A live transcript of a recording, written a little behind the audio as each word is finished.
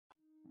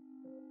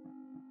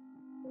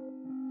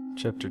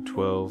Chapter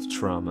 12,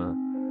 Trauma.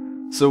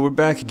 So we're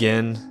back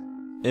again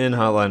in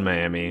Hotline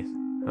Miami.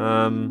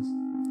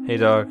 Hey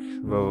doc,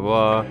 blah blah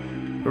blah.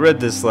 We read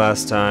this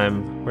last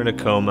time. We're in a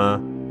coma.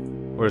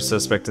 We're a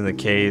suspect in the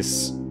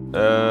case.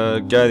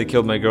 Guy that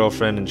killed my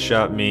girlfriend and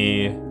shot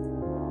me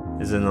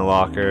is in the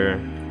locker,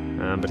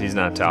 but he's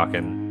not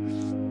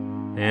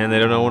talking. And they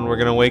don't know when we're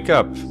gonna wake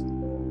up.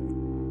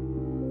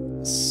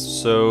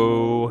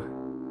 So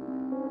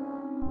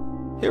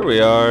here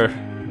we are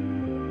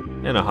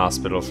in a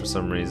hospital for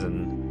some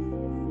reason.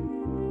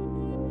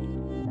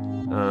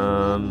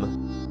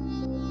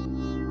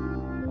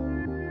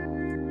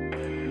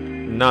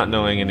 Not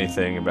knowing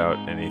anything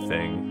about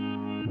anything.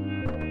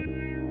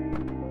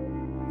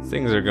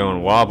 Things are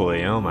going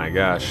wobbly, oh my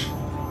gosh.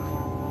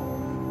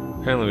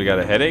 Apparently we got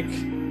a headache.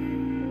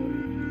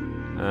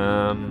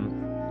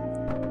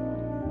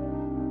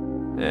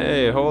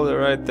 Hey, hold it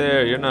right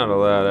there. You're not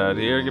allowed out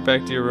here. Get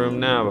back to your room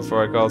now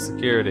before I call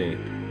security.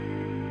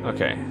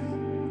 Okay.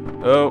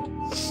 Oh,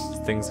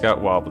 things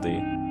got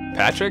wobbly.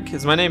 Patrick?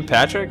 Is my name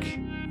Patrick?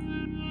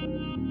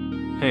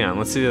 Hang on,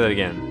 let's see that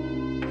again.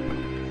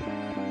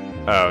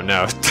 Oh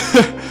no,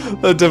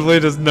 that definitely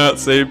does not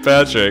say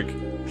Patrick.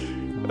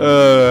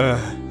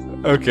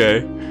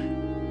 Okay.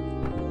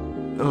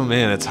 Oh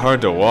man, it's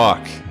hard to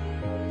walk.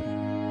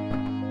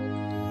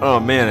 Oh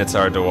man, it's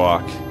hard to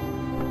walk.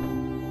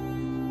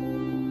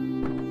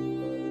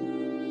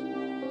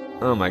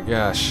 Oh my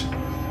gosh.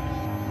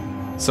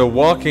 So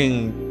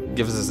walking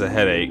gives us a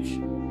headache.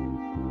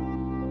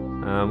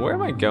 Where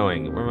am I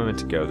going? Where am I meant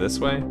to go? This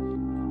way?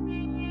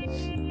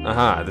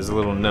 Aha, there's a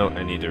little note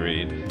I need to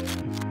read.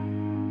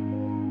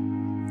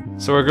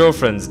 So our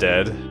girlfriend's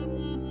dead.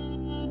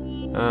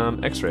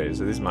 X-rays.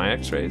 Are these my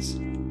X-rays?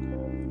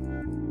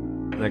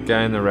 That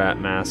guy in the rat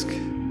mask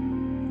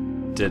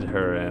did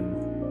her in.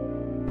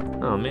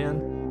 Oh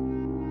man.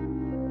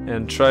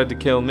 And tried to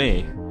kill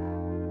me.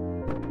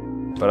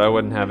 But I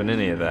wasn't having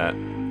any of that.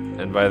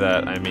 And by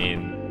that I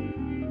mean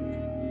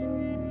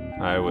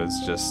I was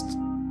just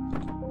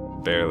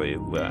barely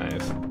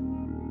alive.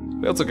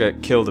 We also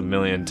got killed a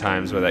million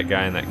times by that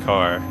guy in that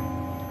car.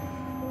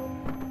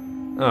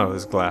 Oh,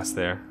 there's glass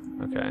there.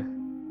 Okay.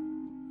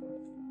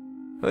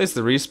 At least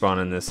the respawn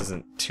in this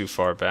isn't too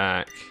far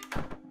back.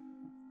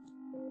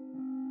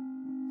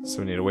 So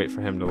we need to wait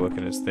for him to look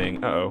at his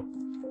thing. Uh-oh.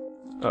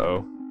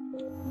 Uh-oh.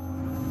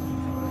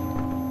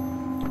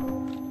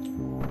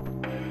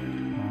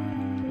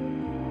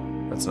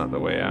 That's not the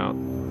way out.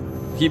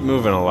 Keep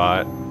moving a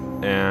lot,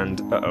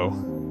 and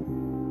uh-oh.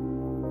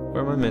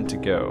 Where am I meant to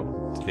go?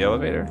 To the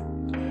elevator?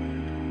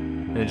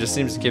 And it just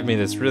seems to give me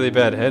this really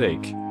bad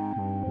headache.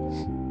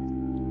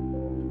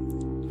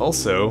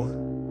 Also,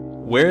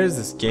 where is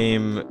this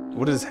game?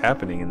 What is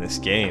happening in this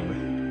game?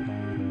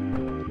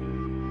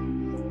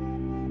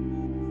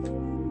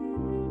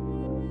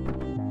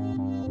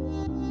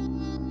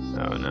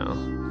 Oh no.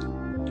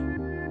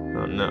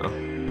 Oh no.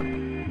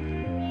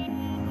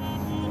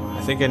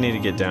 I think I need to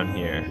get down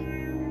here.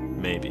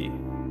 Maybe.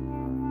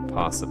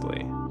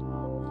 Possibly.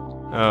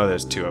 Oh,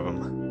 there's two of them.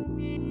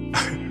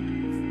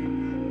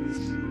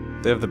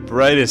 They have the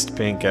brightest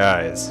pink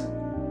eyes.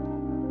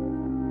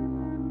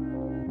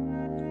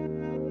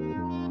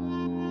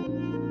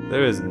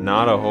 There is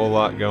not a whole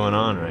lot going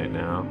on right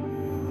now.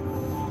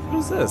 What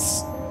is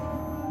this?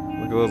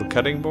 Like a little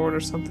cutting board or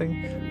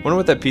something? I wonder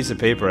what that piece of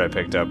paper I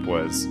picked up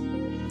was.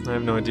 I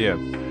have no idea.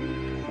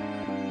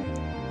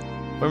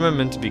 Where am I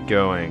meant to be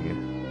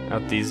going?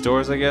 Out these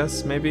doors, I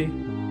guess, maybe?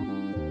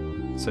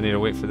 So I need to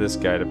wait for this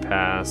guy to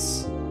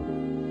pass.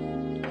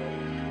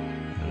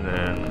 And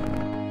then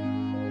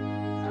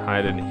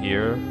hide in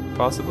here,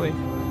 possibly?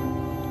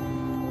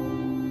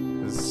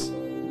 Because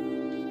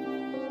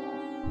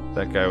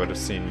that guy would have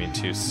seen me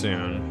too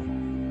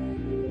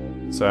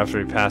soon. So after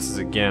he passes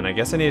again, I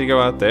guess I need to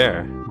go out there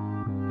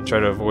and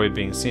try to avoid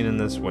being seen in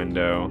this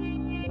window.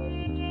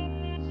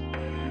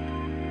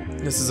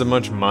 This is a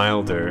much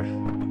milder...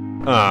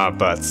 Ah,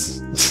 butts.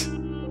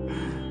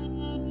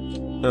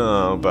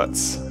 Oh,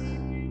 butts.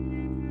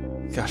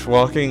 Gosh,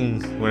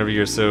 walking whenever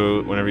your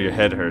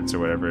head hurts or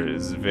whatever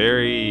is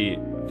very,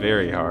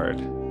 very hard.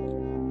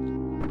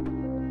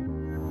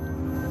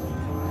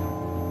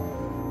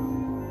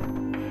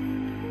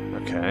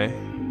 Okay.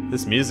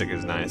 This music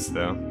is nice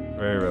though.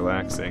 Very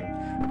relaxing.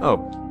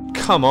 Oh,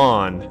 come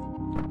on.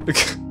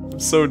 I'm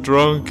so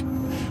drunk.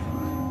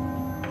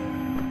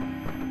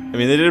 I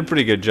mean, they did a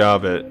pretty good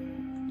job at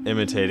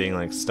imitating,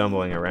 like,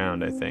 stumbling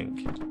around, I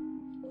think.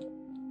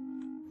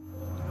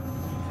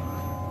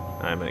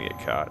 I'm gonna get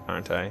caught,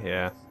 aren't I?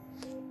 Yeah.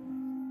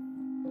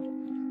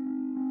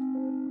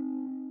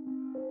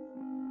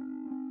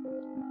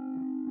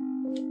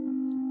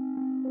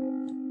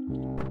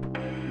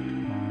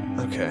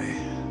 Okay.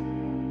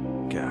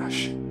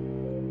 Gosh.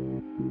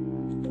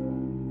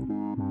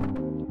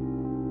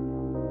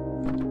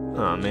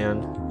 Oh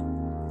man.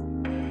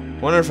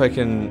 Wonder if I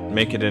can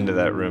make it into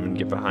that room and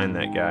get behind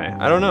that guy.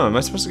 I don't know, am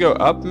I supposed to go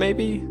up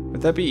maybe?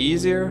 Would that be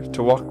easier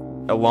to walk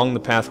along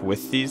the path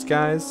with these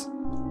guys?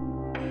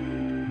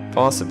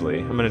 Possibly.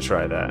 I'm gonna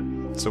try that.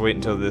 So wait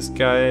until this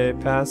guy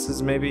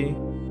passes, maybe?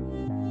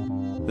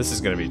 This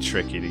is gonna be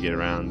tricky to get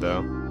around,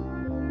 though.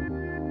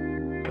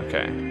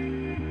 Okay.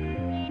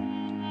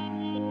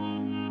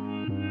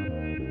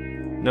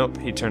 Nope,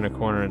 he turned a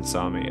corner and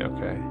saw me.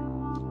 Okay.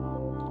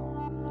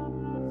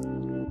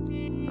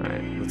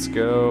 Alright, let's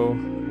go.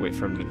 Wait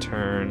for him to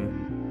turn.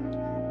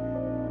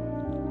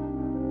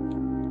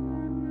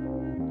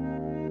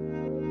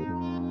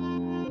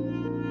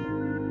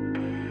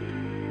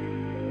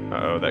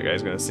 Uh-oh, that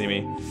guy's gonna see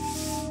me.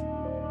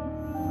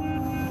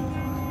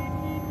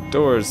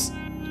 Doors.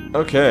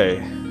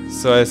 Okay,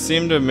 so I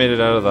seem to have made it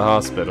out of the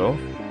hospital.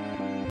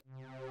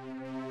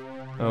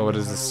 Oh, what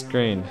is this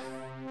screen?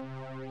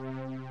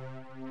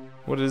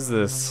 What is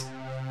this?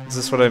 Is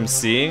this what I'm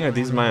seeing? Are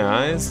these my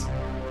eyes?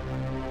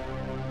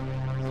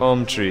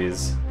 Palm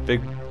trees.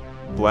 Big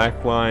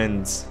black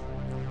lines.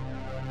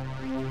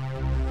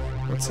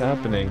 What's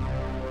happening?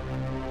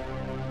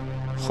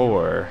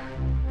 Horror.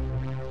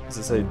 Does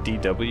this say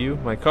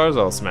DW? My car's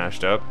all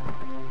smashed up.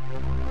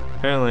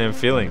 Apparently I'm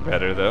feeling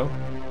better though.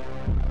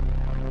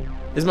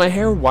 Is my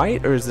hair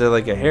white or is there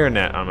like a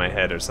hairnet on my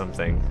head or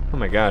something? Oh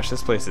my gosh,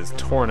 this place is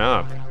torn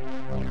up.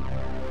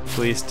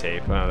 Police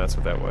tape. Oh, that's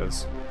what that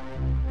was.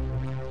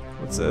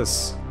 What's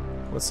this?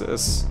 What's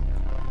this?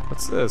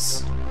 What's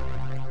this?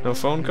 No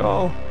phone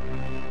call?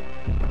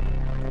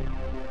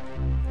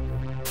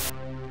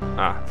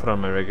 Ah, put on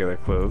my regular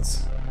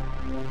clothes.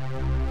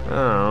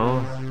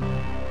 Oh,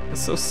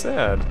 it's so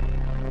sad.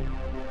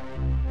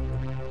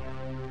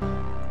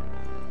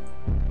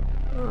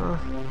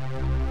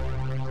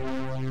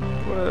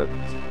 What?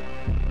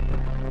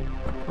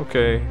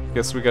 Okay,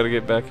 guess we gotta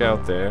get back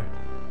out there.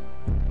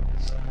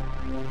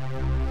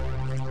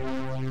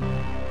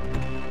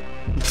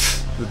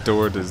 The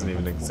door doesn't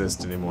even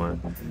exist anymore.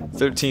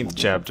 13th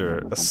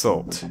chapter,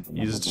 Assault.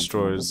 Use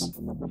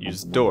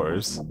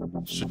doors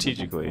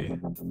strategically.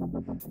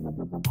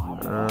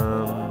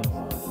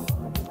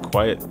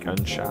 Quiet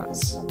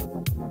gunshots.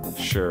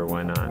 Sure,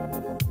 why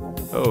not?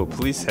 Oh,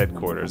 police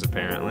headquarters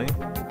apparently.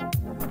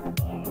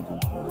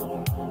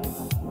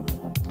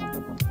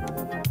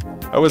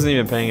 I wasn't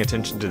even paying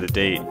attention to the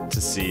date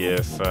to see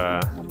if,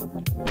 does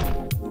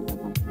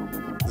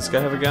this guy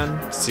have a gun?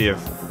 To see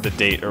if the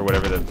date or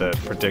whatever that the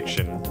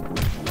prediction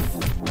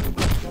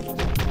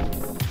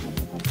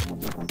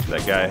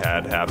that guy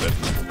had happened.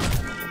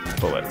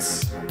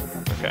 Bullets.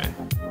 Okay.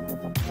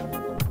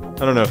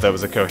 I don't know if that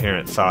was a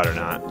coherent thought or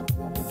not,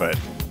 but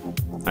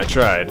I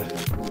tried.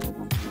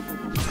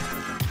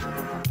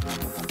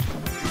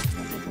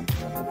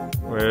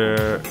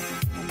 Where?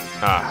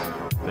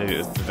 Ah, maybe it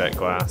was through that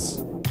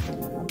glass.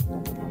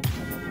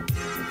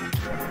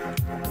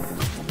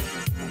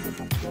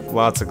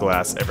 Lots of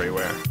glass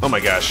everywhere. Oh my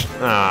gosh.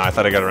 Ah, I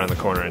thought I got around the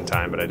corner in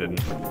time, but I didn't.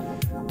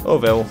 Oh,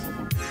 Bill.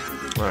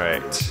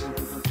 Alright.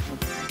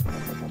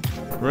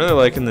 I'm really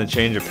liking the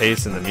change of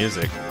pace in the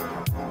music.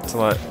 It's a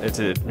lot.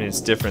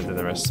 It's different than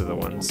the rest of the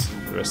ones.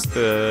 The rest of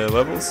the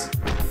levels?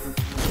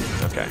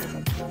 Okay.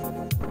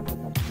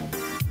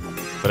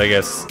 But I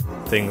guess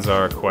things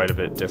are quite a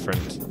bit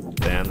different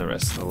than the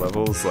rest of the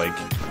levels. Like,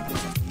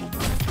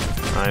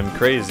 I'm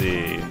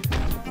crazy.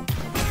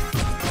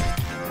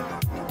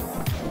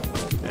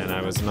 And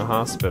I was in a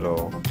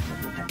hospital.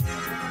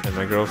 And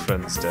my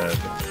girlfriend's dead.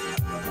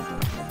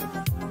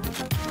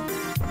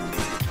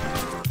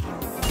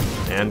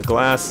 And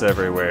glass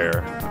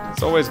everywhere.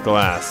 It's always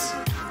glass.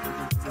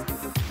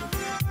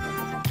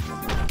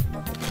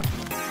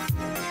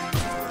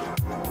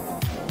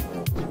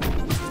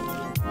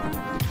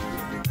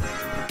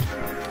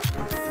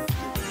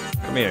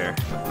 Come here.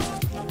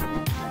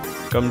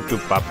 Come to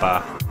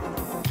Papa.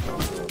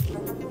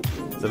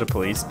 Is it a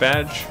police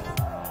badge?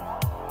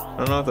 I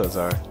don't know what those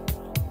are.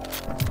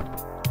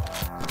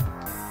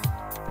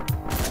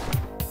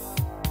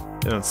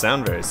 They don't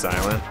sound very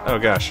silent. Oh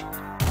gosh.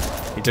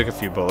 He took a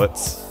few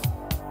bullets.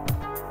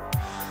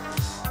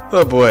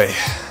 Oh boy.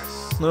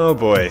 Oh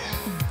boy.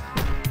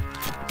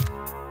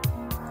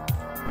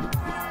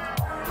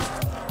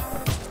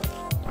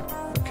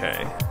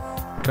 Okay.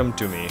 Come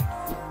to me.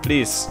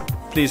 Please.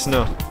 Please,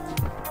 no.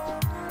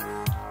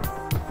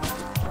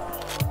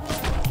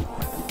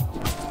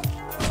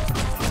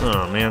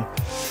 Oh man.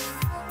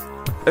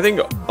 I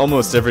think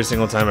almost every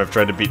single time I've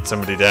tried to beat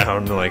somebody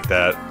down like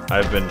that,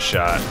 I've been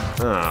shot.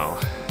 Oh.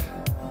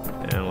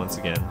 And once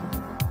again.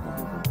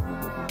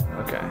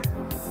 Okay.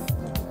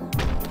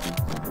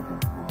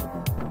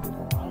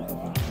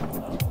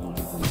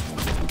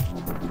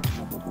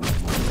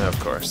 Of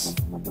course.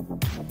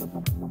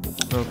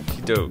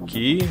 Okie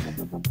dokie.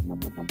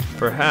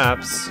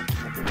 Perhaps.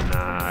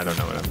 Nah, I don't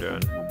know what I'm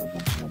doing.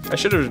 I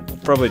should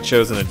have probably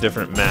chosen a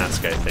different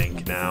mask, I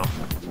think, now.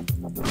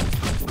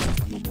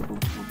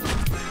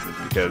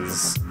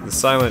 Because the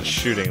silent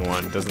shooting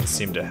one doesn't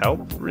seem to help,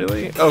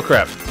 really? Oh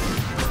crap.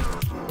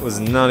 Was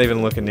not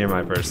even looking near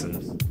my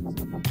person.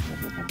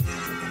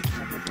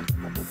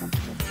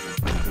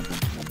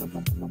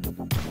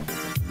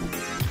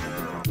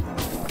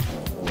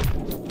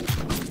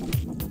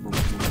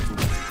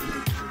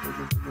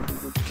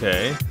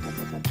 Okay.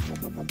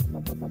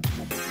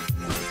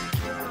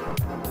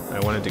 I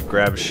wanted to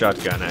grab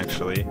shotgun,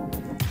 actually.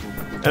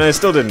 And I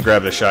still didn't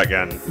grab the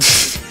shotgun.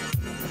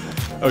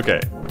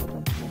 Okay.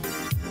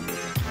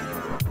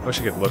 I wish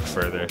I could look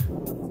further.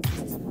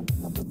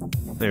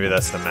 Maybe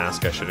that's the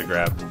mask I should have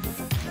grabbed.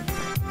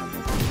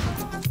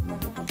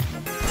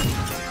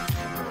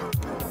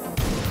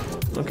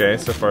 Okay,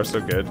 so far so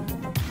good.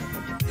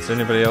 Is there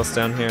anybody else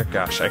down here?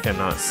 Gosh, I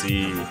cannot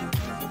see.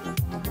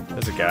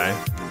 There's a guy.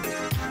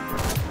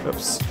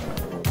 Oops.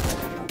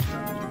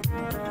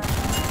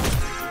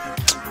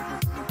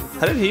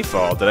 How did he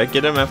fall? Did I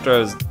get him after I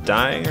was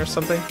dying or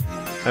something?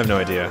 I have no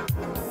idea.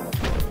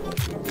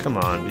 Come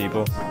on,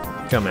 people.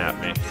 Come at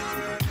me.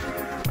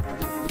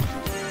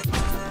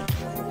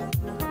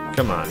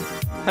 Come on.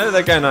 How did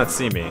that guy not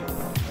see me?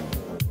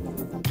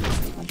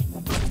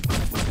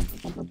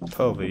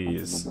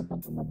 Police.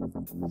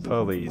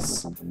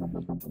 Police.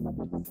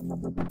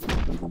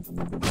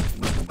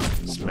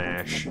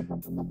 Smash.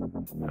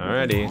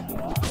 Alrighty.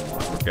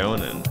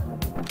 Going in.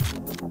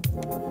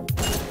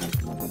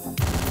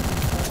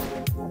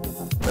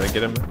 Did I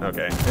get him?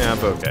 Okay. Yeah,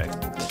 I'm okay.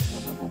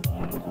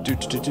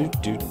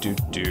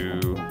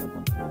 Do.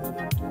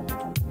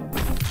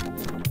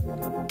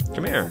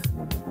 Come here.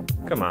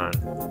 Come on.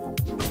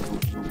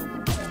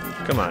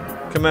 Come on.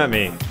 Come at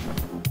me.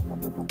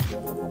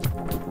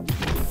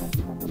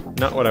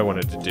 Not what I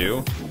wanted to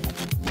do.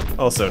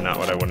 Also not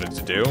what I wanted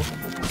to do.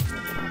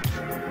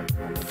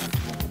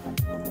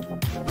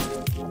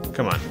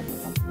 Come on.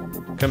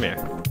 Come here.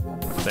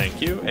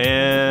 Thank you.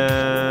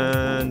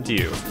 And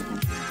you.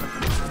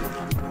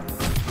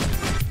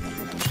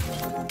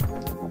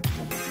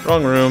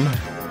 Wrong room.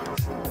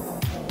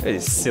 Hey,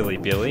 silly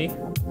Billy.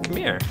 Come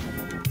here.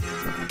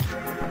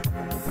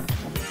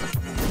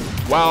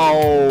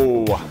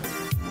 Wow!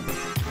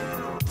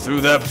 Threw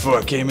that before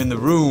I came in the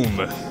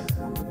room.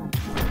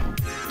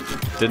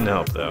 Didn't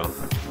help though.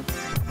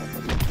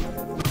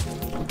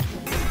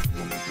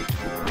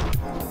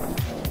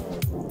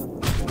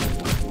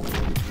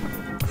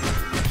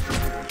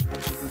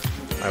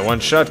 I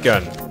want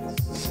shotgun.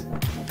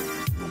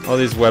 All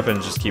these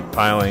weapons just keep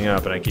piling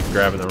up and I keep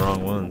grabbing the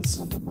wrong ones.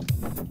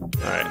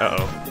 Alright,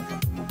 uh-oh.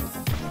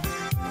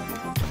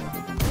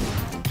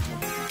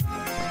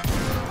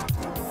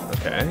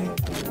 Okay.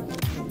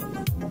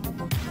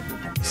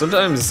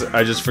 Sometimes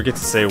I just forget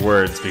to say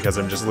words because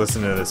I'm just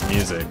listening to this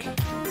music.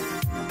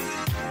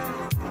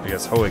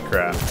 Because holy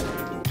crap.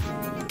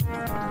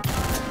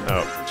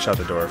 Oh, shut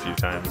the door a few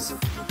times.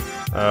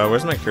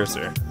 Where's my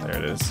cursor? There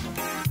it is.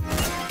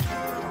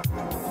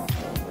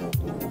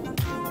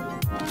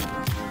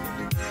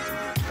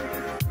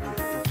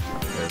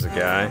 There's a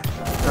guy.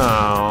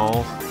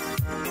 Oh.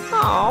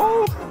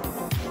 Oh.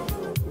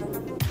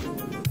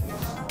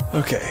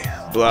 Okay,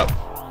 Blop.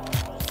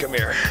 Come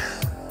here.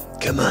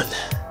 Come on.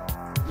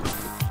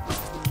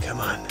 Come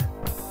on.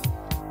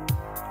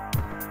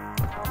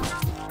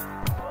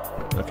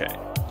 Okay.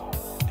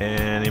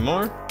 Any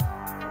more?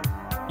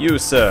 You,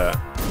 sir.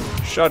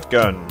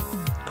 Shotgun.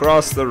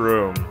 Cross the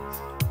room.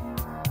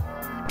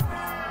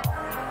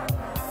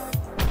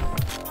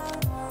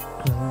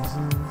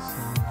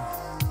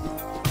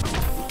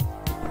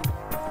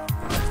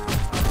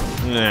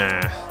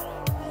 Nah.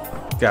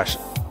 Gosh.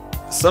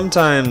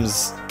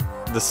 Sometimes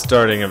the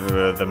starting of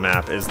the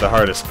map is the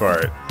hardest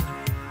part.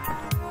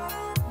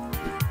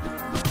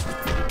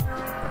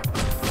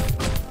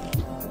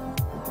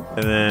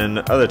 And then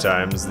other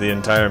times, the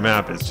entire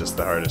map is just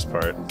the hardest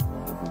part.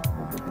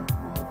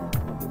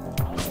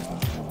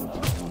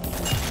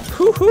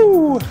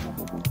 Hoo-hoo!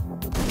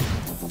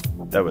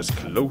 That was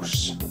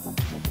close.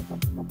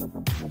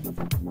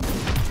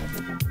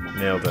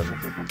 Nailed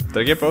him. Did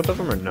I get both of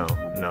them or no?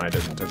 No, I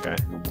didn't. Okay.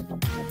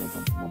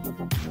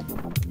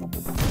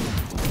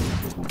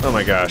 Oh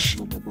my gosh.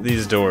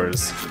 These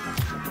doors.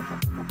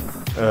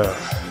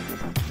 Ugh.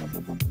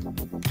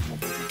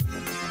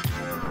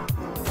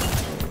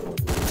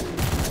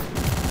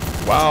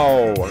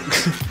 Wow!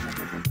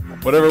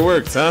 Whatever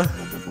works, huh?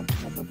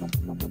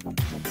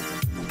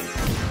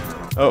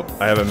 Oh,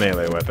 I have a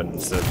melee weapon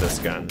instead of this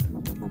gun.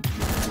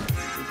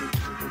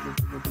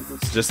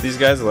 It's just these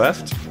guys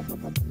left?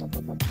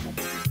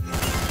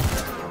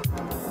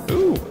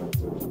 Ooh!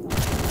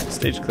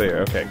 Stage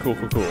clear. Okay, cool,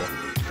 cool, cool.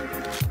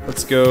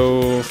 Let's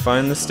go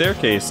find the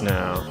staircase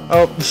now.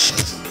 Oh!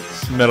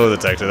 Metal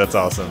detector, that's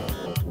awesome.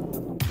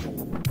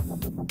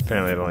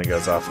 Apparently it only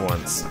goes off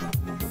once.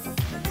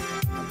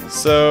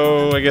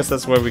 So, I guess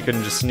that's why we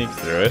couldn't just sneak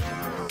through it.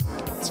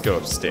 Let's go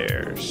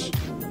upstairs.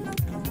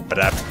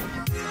 Ba-da.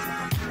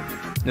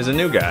 There's a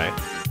new guy.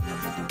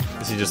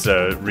 Is he just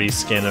a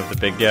reskin of the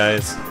big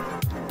guys?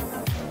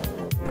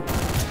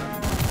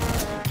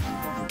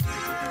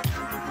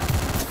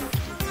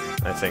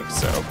 I think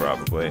so,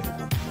 probably.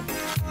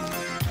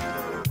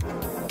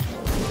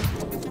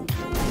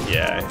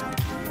 Yeah,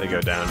 they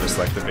go down just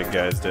like the big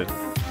guys did.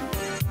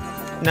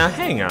 Now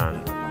hang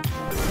on.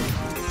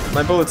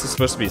 My bullets are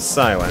supposed to be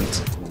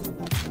silent.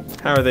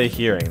 How are they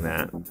hearing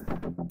that?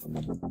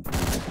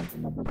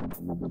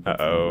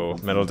 Uh-oh,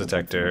 metal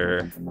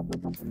detector.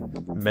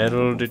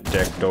 Metal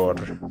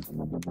detector.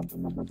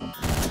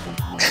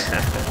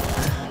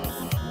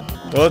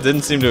 Well, it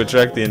didn't seem to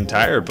attract the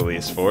entire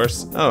police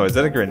force. Oh, is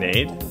that a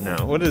grenade? No,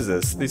 what is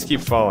this? These keep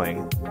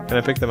falling. Can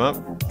I pick them up?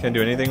 Can I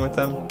do anything with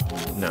them?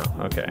 No,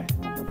 okay.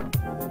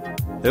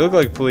 They look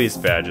like police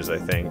badges, I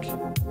think.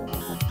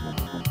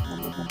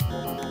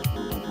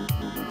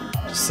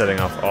 Just setting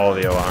off all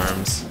the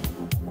alarms.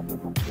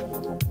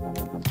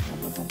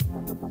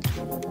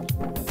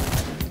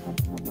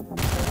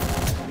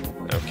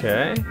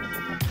 Okay.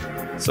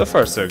 So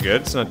far so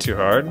good, it's not too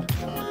hard.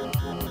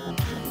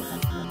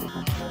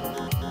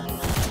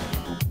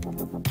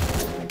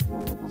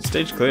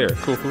 Stage clear,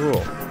 cool, cool,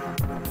 cool.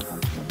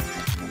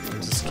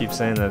 I'll just keep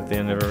saying that at the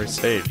end of every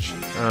stage.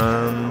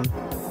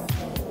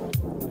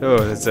 Oh,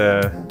 it's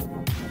a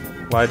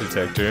lie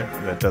detector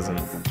that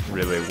doesn't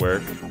really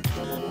work.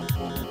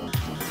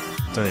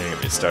 Don't even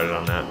get me started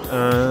on that.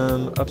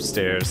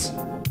 Upstairs.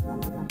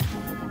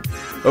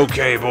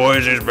 Okay,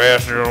 boys, this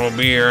bastard will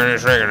be here in a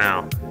second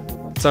now.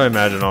 That's how I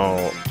imagine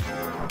all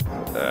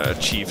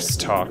chiefs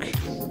talk.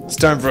 It's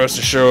time for us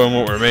to show them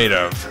what we're made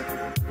of.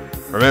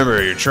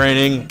 Remember your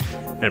training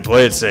and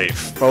play it safe.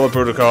 Follow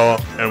protocol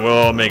and we'll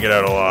all make it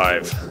out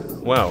alive.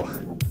 Well,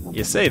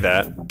 you say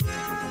that.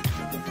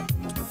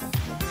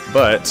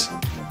 But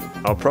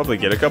I'll probably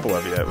get a couple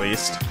of you at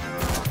least.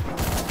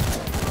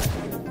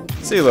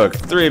 See, look,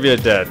 3 of you are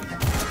dead.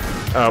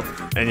 Oh,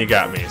 and you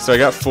got me. So I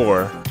got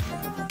 4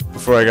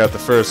 before I got the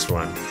first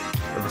one.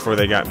 Or before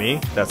they got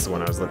me. That's the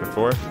one I was looking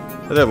for.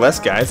 Are there less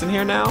guys in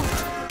here now?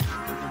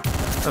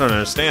 I don't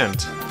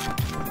understand.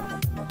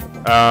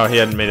 Oh, he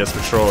hadn't made us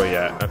patrol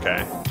yet.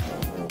 Okay.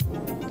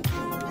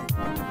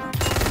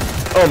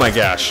 Oh my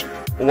gosh.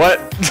 What?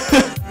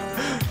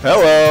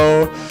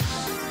 Hello.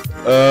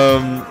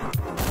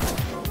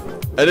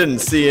 I didn't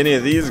see any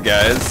of these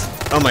guys.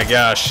 Oh my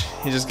gosh.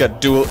 He just got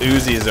dual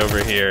Uzis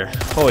over here.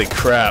 Holy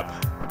crap.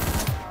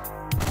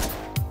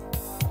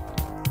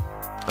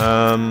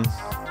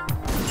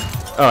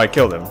 Oh, I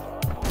killed him.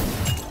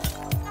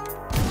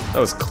 That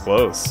was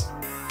close.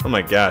 Oh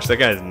my gosh, that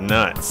guy's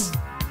nuts.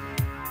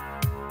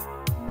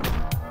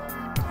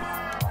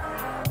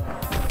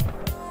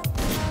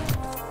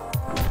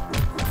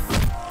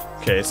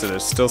 Okay, so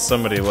there's still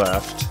somebody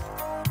left.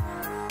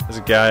 There's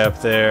a guy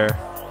up there.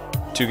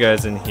 2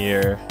 guys in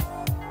here.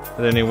 Are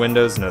there any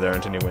windows? No, there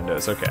aren't any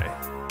windows. Okay.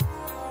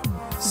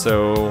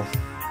 So,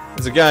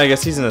 there's a guy, I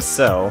guess he's in a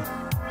cell.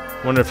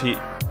 Wonder if he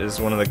is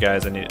one of the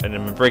guys I need. And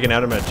I'm breaking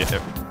out of my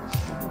jail.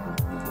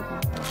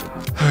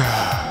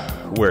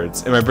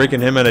 Words. Am I breaking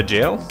him out of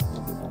jail?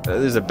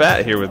 There's a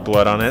bat here with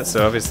blood on it,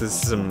 so obviously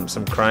this is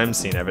some crime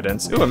scene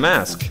evidence. Ooh, a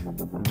mask.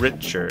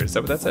 Richer. Is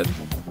that what that said?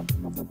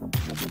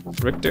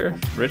 Richter?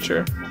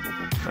 Richer?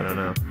 I don't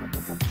know.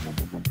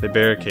 They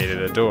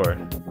barricaded a door.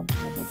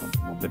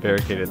 They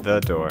barricaded the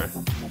door.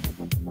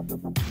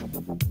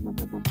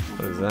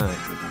 What is that?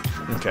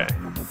 Okay.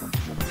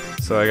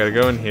 So I gotta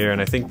go in here, and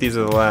I think these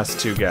are the last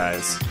 2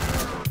 guys.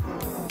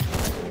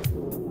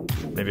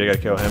 Maybe I gotta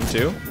kill him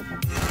too?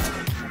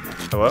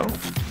 Hello?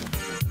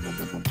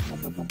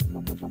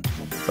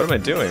 What am I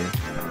doing?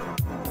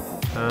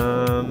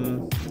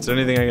 Is there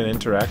anything I can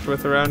interact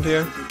with around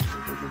here?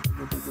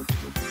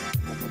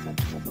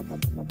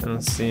 I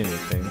don't see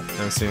anything. I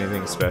don't see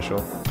anything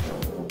special.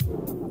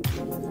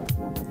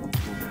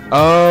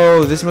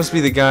 Oh, this must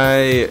be the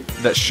guy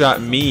that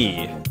shot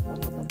me.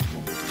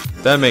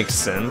 That makes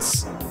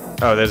sense.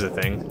 Oh, there's a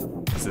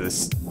thing. Is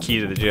this key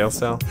to the jail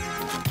cell?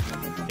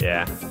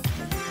 Yeah.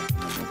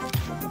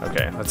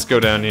 Okay, let's go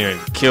down here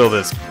and kill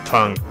this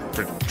punk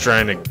for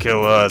trying to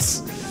kill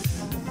us.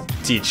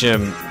 Teach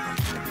him.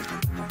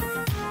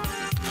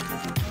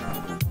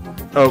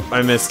 Oh,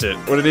 I missed it.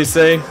 What did he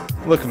say?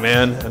 Look,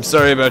 man, I'm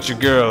sorry about your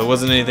girl. It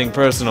wasn't anything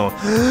personal.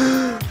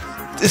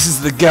 This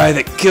is the guy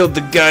that killed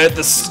the guy at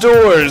the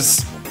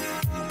stores!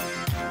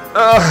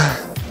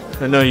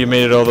 I know you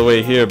made it all the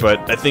way here,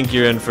 but I think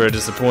you're in for a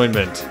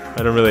disappointment.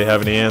 I don't really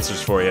have any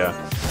answers for you.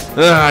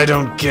 I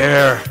don't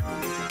care.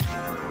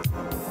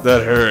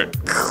 That hurt.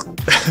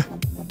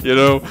 You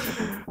know,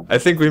 I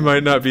think we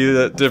might not be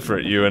that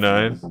different, you and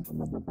I.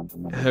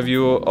 Have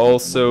you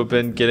also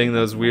been getting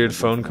those weird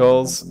phone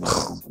calls?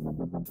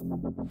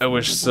 I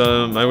wish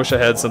I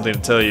had something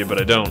to tell you, but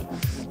I don't.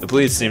 The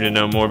police seem to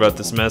know more about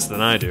this mess than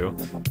I do.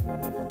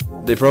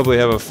 They probably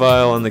have a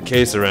file on the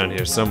case around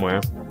here somewhere.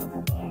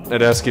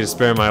 I'd ask you to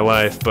spare my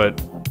life, but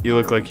you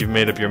look like you've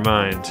made up your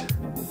mind.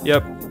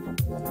 Yep.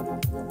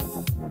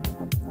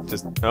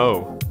 Just,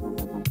 oh.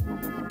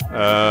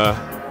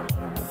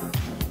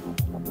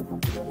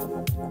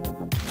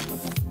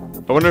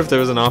 I wonder if there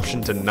was an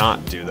option to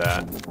not do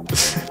that.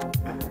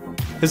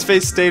 His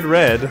face stayed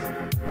red.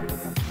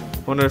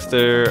 Wonder if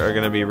there are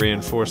gonna be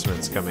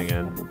reinforcements coming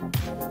in.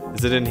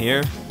 Is it in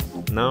here?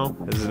 No?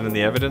 Is it in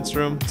the evidence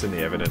room? It's in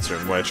the evidence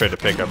room, what I tried to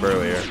pick up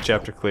earlier.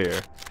 Chapter clear.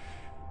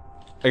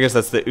 I guess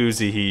that's the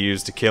Uzi he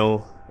used to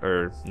kill,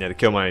 or, yeah, to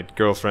kill my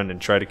girlfriend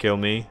and try to kill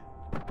me.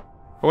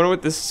 I wonder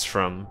what this is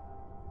from.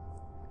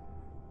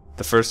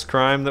 The first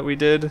crime that we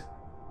did?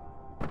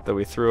 that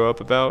we threw up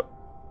about?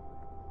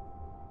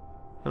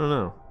 I don't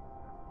know.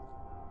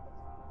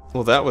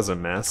 Well, that was a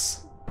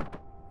mess.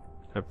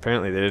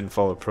 Apparently they didn't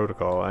follow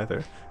protocol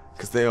either,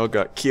 because they all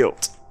got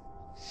killed.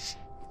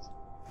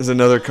 Is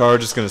another car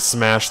just gonna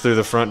smash through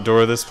the front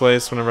door of this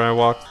place whenever I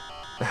walk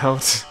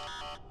out?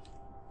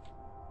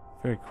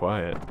 Very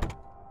quiet.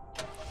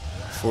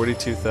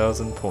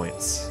 42,000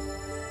 points.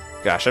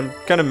 Gosh, I'm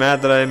kind of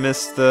mad that I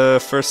missed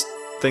the first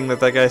thing that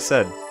guy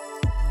said.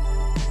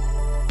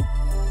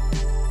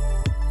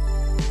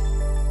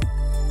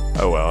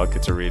 Oh well, I'll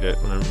get to read it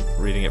when I'm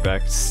reading it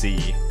back.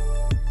 C.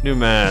 New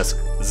mask.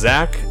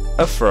 Zach,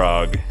 a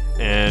frog,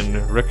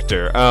 and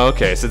Richter. Oh,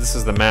 okay, so this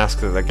is the mask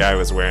that the guy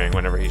was wearing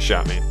whenever he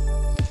shot me.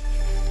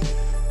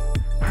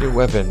 New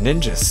weapon,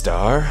 Ninja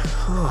Star.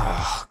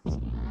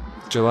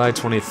 July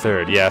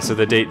 23rd. Yeah, so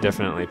the date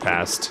definitely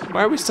passed.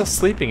 Why are we still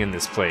sleeping in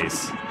this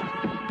place?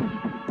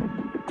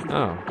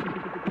 Oh.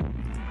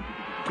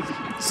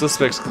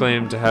 Suspects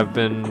claim to have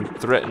been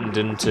threatened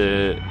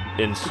into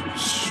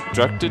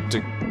instructed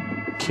to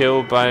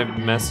kill by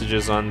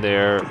messages on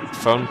their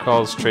phone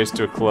calls traced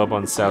to a club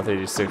on South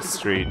 86th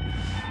Street.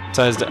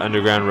 Ties to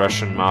underground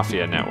Russian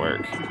mafia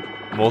network.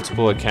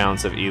 Multiple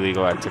accounts of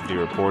illegal activity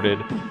reported.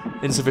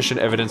 Insufficient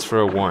evidence for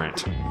a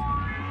warrant.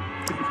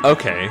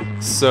 Okay,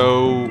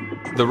 so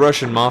the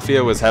Russian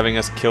mafia was having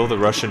us kill the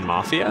Russian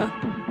mafia?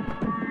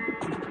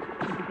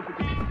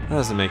 That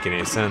doesn't make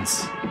any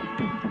sense.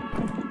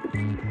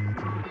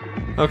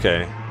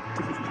 Okay.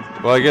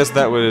 Well, I guess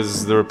that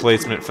was the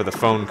replacement for the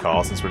phone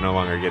call, since we're no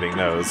longer getting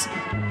those.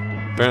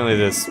 Apparently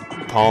this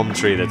palm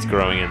tree that's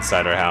growing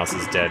inside our house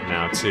is dead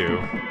now,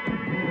 too.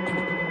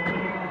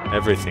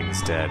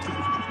 Everything's dead.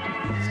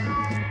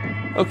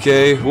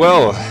 Okay,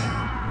 well,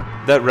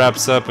 that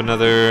wraps up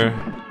another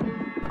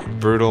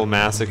brutal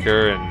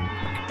massacre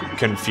and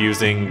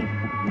confusing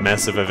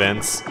mess of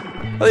events.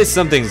 At least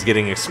something's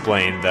getting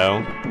explained,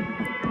 though.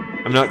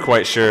 I'm not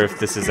quite sure if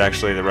this is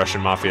actually the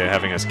Russian Mafia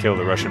having us kill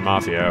the Russian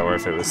Mafia, or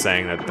if it was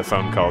saying that the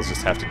phone calls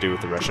just have to do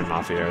with the Russian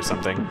Mafia or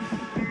something.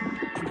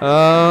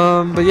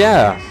 But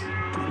yeah.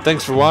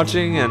 Thanks for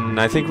watching, and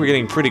I think we're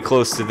getting pretty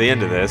close to the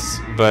end of this,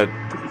 but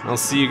I'll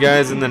see you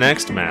guys in the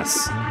next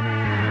mess.